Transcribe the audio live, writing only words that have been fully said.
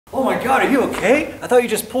Oh my God, are you okay? I thought you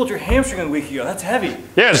just pulled your hamstring a week ago. That's heavy.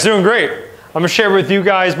 Yeah, it's doing great. I'm gonna share with you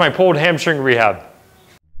guys my pulled hamstring rehab.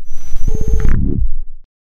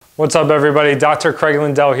 What's up everybody? Dr. Craig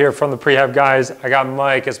Lindell here from the Prehab Guys. I got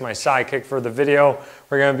Mike as my sidekick for the video.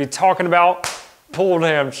 We're gonna be talking about pulled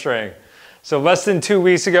hamstring. So less than 2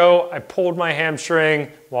 weeks ago, I pulled my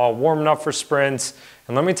hamstring while warming up for sprints.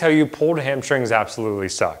 And let me tell you, pulled hamstrings absolutely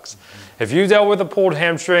sucks. If you dealt with a pulled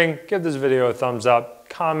hamstring, give this video a thumbs up,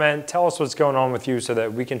 comment, tell us what's going on with you so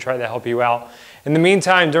that we can try to help you out. In the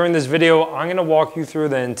meantime, during this video, I'm gonna walk you through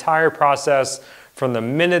the entire process from the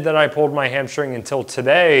minute that I pulled my hamstring until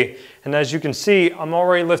today. And as you can see, I'm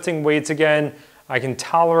already lifting weights again. I can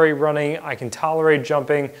tolerate running, I can tolerate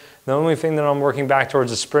jumping. The only thing that I'm working back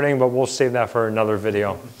towards is sprinting, but we'll save that for another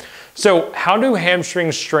video. So how do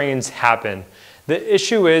hamstring strains happen? The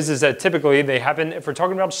issue is that typically they happen if we're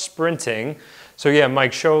talking about sprinting. So yeah,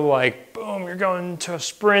 Mike, show like, boom, you're going to a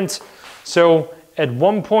sprint. So at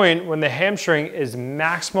one point when the hamstring is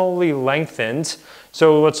maximally lengthened,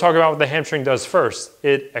 so let's talk about what the hamstring does first.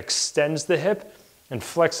 It extends the hip and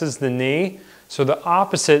flexes the knee. So the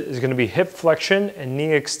opposite is gonna be hip flexion and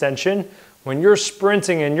knee extension. When you're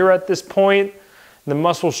sprinting and you're at this point, the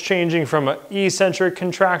muscle's changing from an eccentric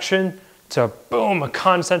contraction to boom, a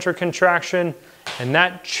concentric contraction. And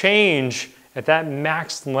that change at that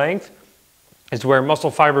max length is where muscle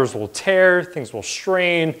fibers will tear, things will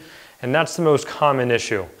strain, and that's the most common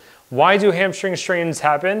issue. Why do hamstring strains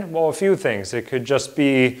happen? Well, a few things. It could just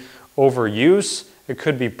be overuse, it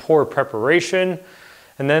could be poor preparation,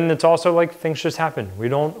 and then it's also like things just happen. We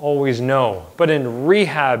don't always know. But in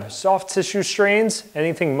rehab, soft tissue strains,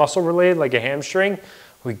 anything muscle related like a hamstring,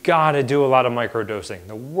 we gotta do a lot of microdosing.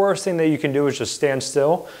 The worst thing that you can do is just stand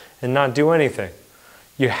still and not do anything.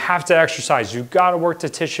 You have to exercise, you gotta work the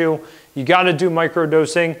tissue, you gotta do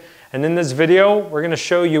microdosing, and in this video, we're gonna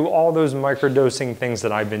show you all those microdosing things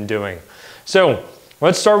that I've been doing. So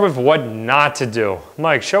let's start with what not to do.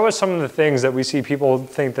 Mike, show us some of the things that we see people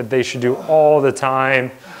think that they should do all the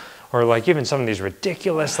time, or like even some of these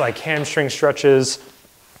ridiculous like hamstring stretches.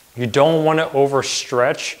 You don't wanna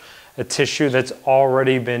overstretch a tissue that's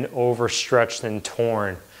already been overstretched and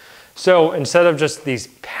torn. So instead of just these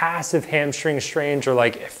passive hamstring strains or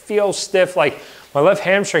like it feels stiff, like my left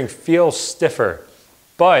hamstring feels stiffer.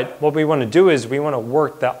 But what we want to do is we want to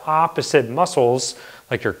work the opposite muscles,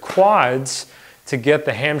 like your quads, to get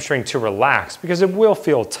the hamstring to relax because it will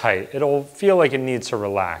feel tight. It'll feel like it needs to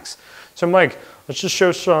relax. So Mike, let's just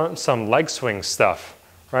show some leg swing stuff,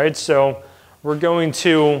 right? So we're going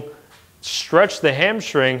to stretch the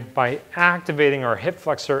hamstring by activating our hip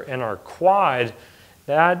flexor and our quad.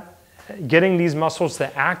 Getting these muscles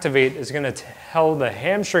to activate is going to tell the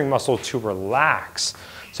hamstring muscle to relax.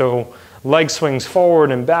 So leg swings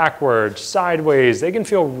forward and backward, sideways, they can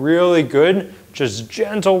feel really good, just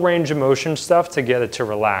gentle range of motion stuff to get it to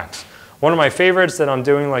relax. One of my favorites that I'm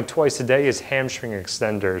doing like twice a day is hamstring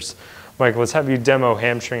extenders. Mike, let's have you demo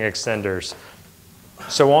hamstring extenders.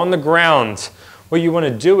 So on the ground, what you want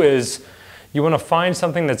to do is you want to find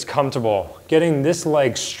something that's comfortable. Getting this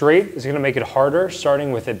leg straight is going to make it harder.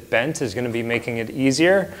 Starting with it bent is going to be making it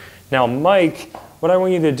easier. Now, Mike, what I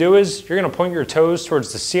want you to do is you're going to point your toes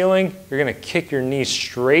towards the ceiling. You're going to kick your knee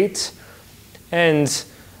straight. And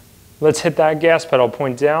let's hit that gas pedal,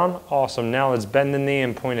 point down. Awesome. Now let's bend the knee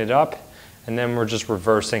and point it up. And then we're just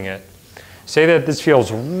reversing it. Say that this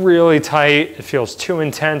feels really tight. It feels too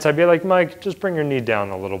intense. I'd be like, Mike, just bring your knee down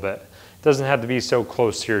a little bit. It doesn't have to be so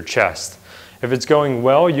close to your chest. If it's going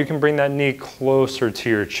well, you can bring that knee closer to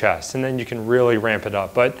your chest and then you can really ramp it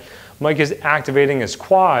up. But Mike is activating his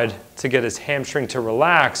quad to get his hamstring to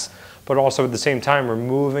relax, but also at the same time, we're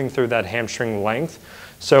moving through that hamstring length.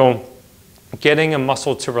 So getting a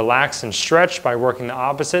muscle to relax and stretch by working the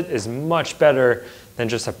opposite is much better than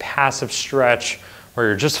just a passive stretch where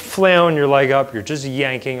you're just flailing your leg up, you're just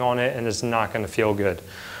yanking on it and it's not gonna feel good.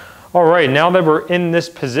 All right, now that we're in this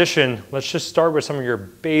position, let's just start with some of your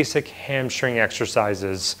basic hamstring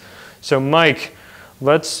exercises. So Mike,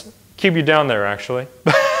 let's keep you down there actually.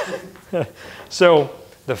 So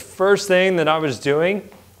the first thing that I was doing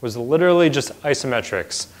was literally just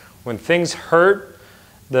isometrics. When things hurt,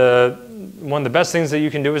 one of the best things that you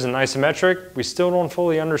can do is an isometric. We still don't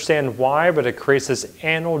fully understand why, but it creates this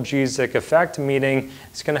analgesic effect, meaning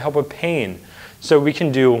it's gonna help with pain. So we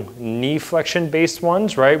can do knee flexion based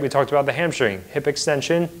ones, right? We talked about the hamstring, hip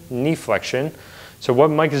extension, knee flexion. So what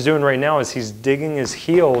Mike is doing right now is he's digging his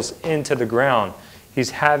heels into the ground. He's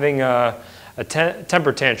having a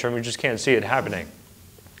temper tantrum, you just can't see it happening.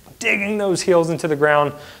 Digging those heels into the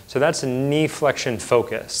ground, so that's knee flexion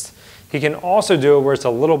focused. He can also do it where it's a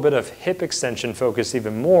little bit of hip extension focus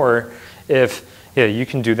even more. If you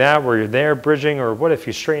can do that where you're there bridging, or what if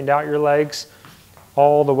you straightened out your legs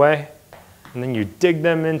all the way and then you dig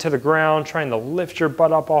them into the ground, trying to lift your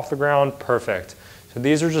butt up off the ground. Perfect. So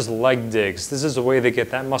these are just leg digs. This is a way to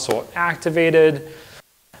get that muscle activated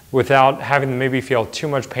without having to maybe feel too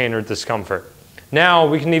much pain or discomfort. Now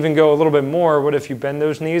we can even go a little bit more. What if you bend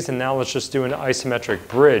those knees, and now let's just do an isometric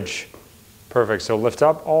bridge. Perfect. So lift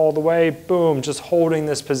up all the way, boom, just holding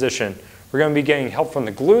this position. We're going to be getting help from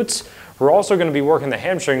the glutes. We're also going to be working the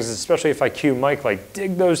hamstrings, especially if I cue Mike, like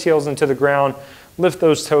dig those heels into the ground, lift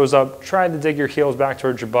those toes up, try to dig your heels back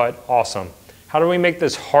towards your butt. Awesome. How do we make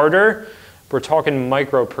this harder? We're talking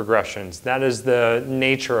micro progressions. That is the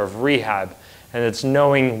nature of rehab, and it's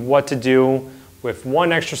knowing what to do with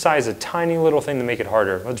one exercise, a tiny little thing to make it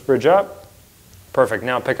harder. Let's bridge up. Perfect.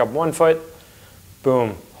 Now pick up one foot.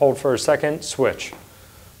 Boom. Hold for a second, switch.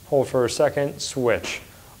 Hold for a second, switch.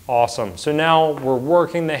 Awesome. So now we're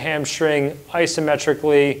working the hamstring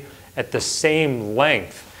isometrically at the same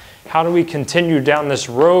length. How do we continue down this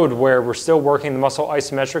road where we're still working the muscle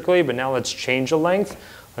isometrically, but now let's change the length?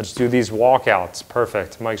 Let's do these walkouts.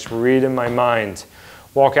 Perfect. Mike's reading my mind.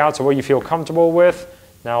 Walkouts are what you feel comfortable with.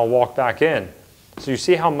 Now walk back in. So you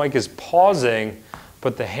see how Mike is pausing,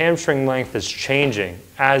 but the hamstring length is changing.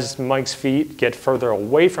 As Mike's feet get further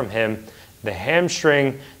away from him, the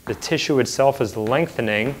hamstring, the tissue itself is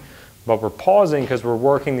lengthening, but we're pausing because we're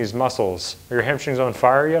working these muscles. Are your hamstrings on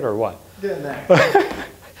fire yet or what? Doing that.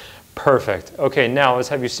 Perfect. Okay, now let's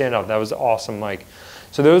have you stand up. That was awesome, Mike.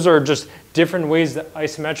 So those are just different ways to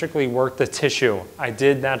isometrically work the tissue. I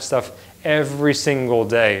did that stuff every single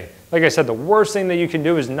day. Like I said, the worst thing that you can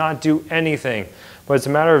do is not do anything, but it's a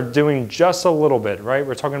matter of doing just a little bit, right?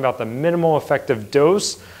 We're talking about the minimal effective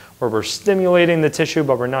dose where we're stimulating the tissue,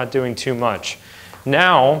 but we're not doing too much.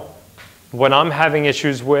 Now, what I'm having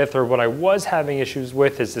issues with, or what I was having issues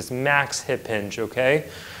with, is this max hip hinge, okay?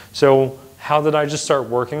 So how did I just start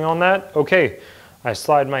working on that? Okay, I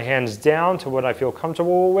slide my hands down to what I feel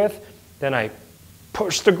comfortable with, then I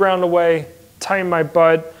push the ground away, tighten my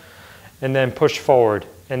butt, and then push forward.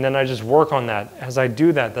 And then I just work on that. As I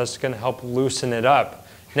do that, that's gonna help loosen it up.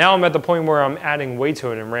 Now I'm at the point where I'm adding weight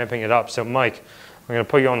to it and ramping it up. So Mike, I'm gonna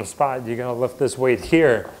put you on the spot. You're gonna lift this weight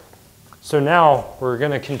here. So now we're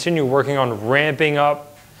gonna continue working on ramping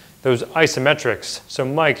up those isometrics. So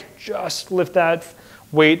Mike, just lift that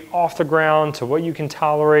weight off the ground to what you can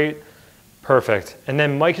tolerate. Perfect. And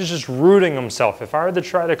then Mike is just rooting himself. If I were to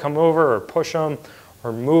try to come over or push him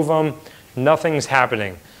or move him, nothing's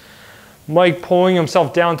happening. Mike pulling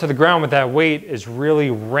himself down to the ground with that weight is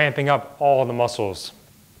really ramping up all the muscles.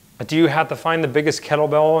 Do you have to find the biggest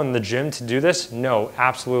kettlebell in the gym to do this? No,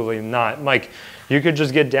 absolutely not. Mike, you could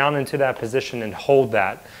just get down into that position and hold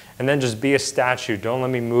that, and then just be a statue. Don't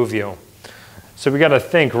let me move you. So we got to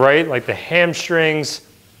think, right? Like the hamstrings,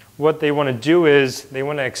 what they want to do is they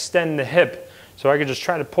want to extend the hip. So I could just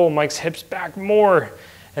try to pull Mike's hips back more,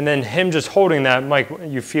 and then him just holding that. Mike,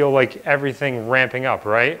 you feel like everything ramping up,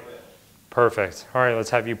 right? Perfect. All right,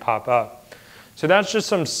 let's have you pop up. So that's just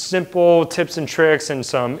some simple tips and tricks and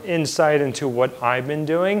some insight into what I've been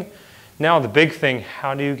doing. Now the big thing,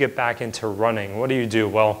 how do you get back into running? What do you do?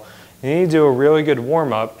 Well, you need to do a really good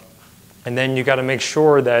warm-up, and then you got to make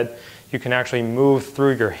sure that you can actually move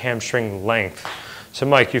through your hamstring length. So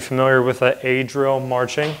Mike, you familiar with the A drill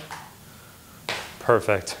marching?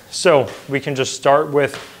 Perfect. So we can just start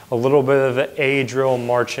with a little bit of the A drill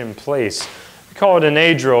march in place. We call it an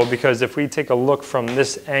A drill because if we take a look from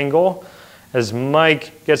this angle, as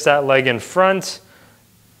Mike gets that leg in front,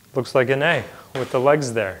 looks like an A with the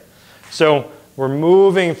legs there. So we're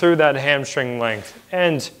moving through that hamstring length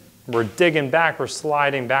and we're digging back, we're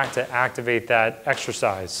sliding back to activate that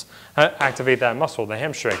exercise, activate that muscle, the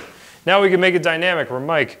hamstring. Now we can make it dynamic where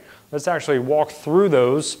Mike, let's actually walk through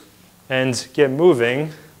those and get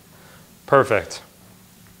moving. Perfect.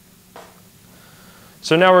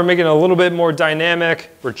 So now we're making it a little bit more dynamic,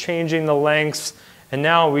 we're changing the lengths, and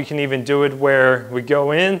now we can even do it where we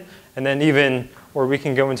go in and then even, or we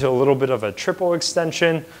can go into a little bit of a triple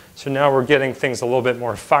extension. So now we're getting things a little bit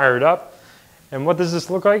more fired up. And what does this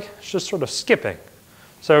look like? It's just sort of skipping.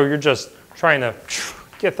 So you're just trying to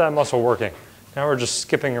get that muscle working. Now we're just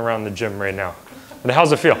skipping around the gym right now. But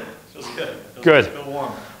how's it feel? Feels good. Good. Feel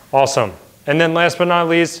warm. Awesome. And then last but not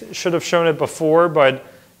least, should have shown it before, but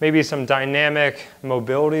maybe some dynamic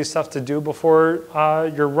mobility stuff to do before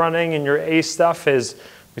you're running, and your A stuff is,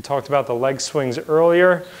 we talked about the leg swings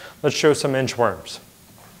earlier. Let's show some inchworms.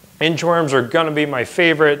 Inchworms are gonna be my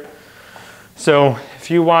favorite. So if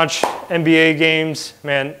you watch NBA games,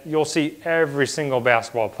 man, you'll see every single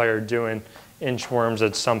basketball player doing inchworms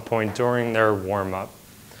at some point during their warm-up.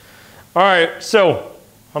 All right, so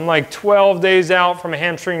I'm like 12 days out from a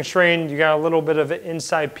hamstring strain. You got a little bit of an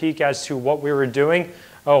inside peek as to what we were doing.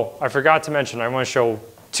 Oh, I forgot to mention, I want to show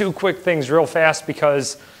 2 quick things real fast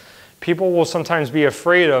because people will sometimes be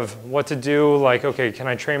afraid of what to do. Like, okay, can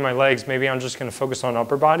I train my legs? Maybe I'm just going to focus on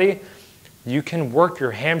upper body. You can work your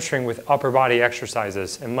hamstring with upper body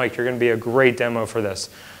exercises. And Mike, you're going to be a great demo for this.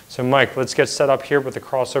 So Mike, let's get set up here with the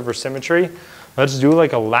crossover symmetry. Let's do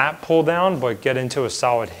like a lat pull down, but get into a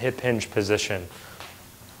solid hip hinge position.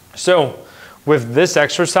 So with this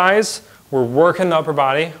exercise, we're working the upper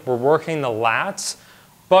body, we're working the lats,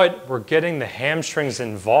 but we're getting the hamstrings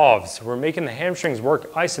involved. So we're making the hamstrings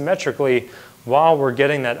work isometrically while we're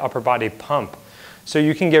getting that upper body pump. So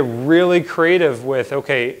you can get really creative with,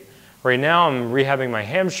 okay, right now I'm rehabbing my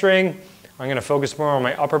hamstring. I'm going to focus more on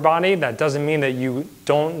my upper body. That doesn't mean that you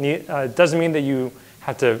doesn't mean that you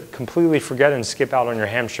have to completely forget and skip out on your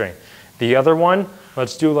hamstring. The other one,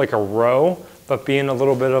 let's do like a row, but be in a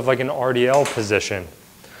little bit of like an RDL position.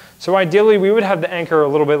 So ideally we would have the anchor a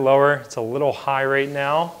little bit lower. It's a little high right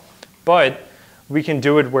now, but we can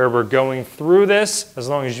do it where we're going through this as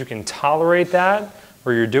long as you can tolerate that,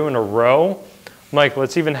 where you're doing a row. Mike,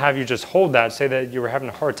 let's even have you just hold that. Say that you were having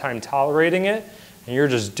a hard time tolerating it and you're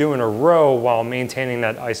just doing a row while maintaining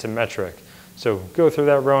that isometric. So go through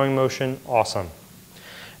that rowing motion, awesome.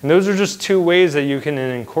 And those are just 2 ways that you can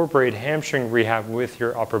incorporate hamstring rehab with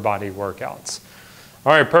your upper body workouts.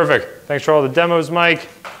 All right, perfect. Thanks for all the demos, Mike.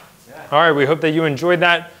 Yeah. All right, we hope that you enjoyed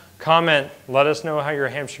that. Comment, let us know how your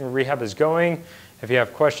hamstring rehab is going. If you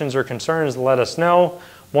have questions or concerns, let us know.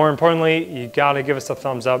 More importantly, you gotta give us a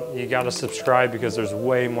thumbs up. You gotta subscribe because there's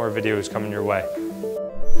way more videos coming your way.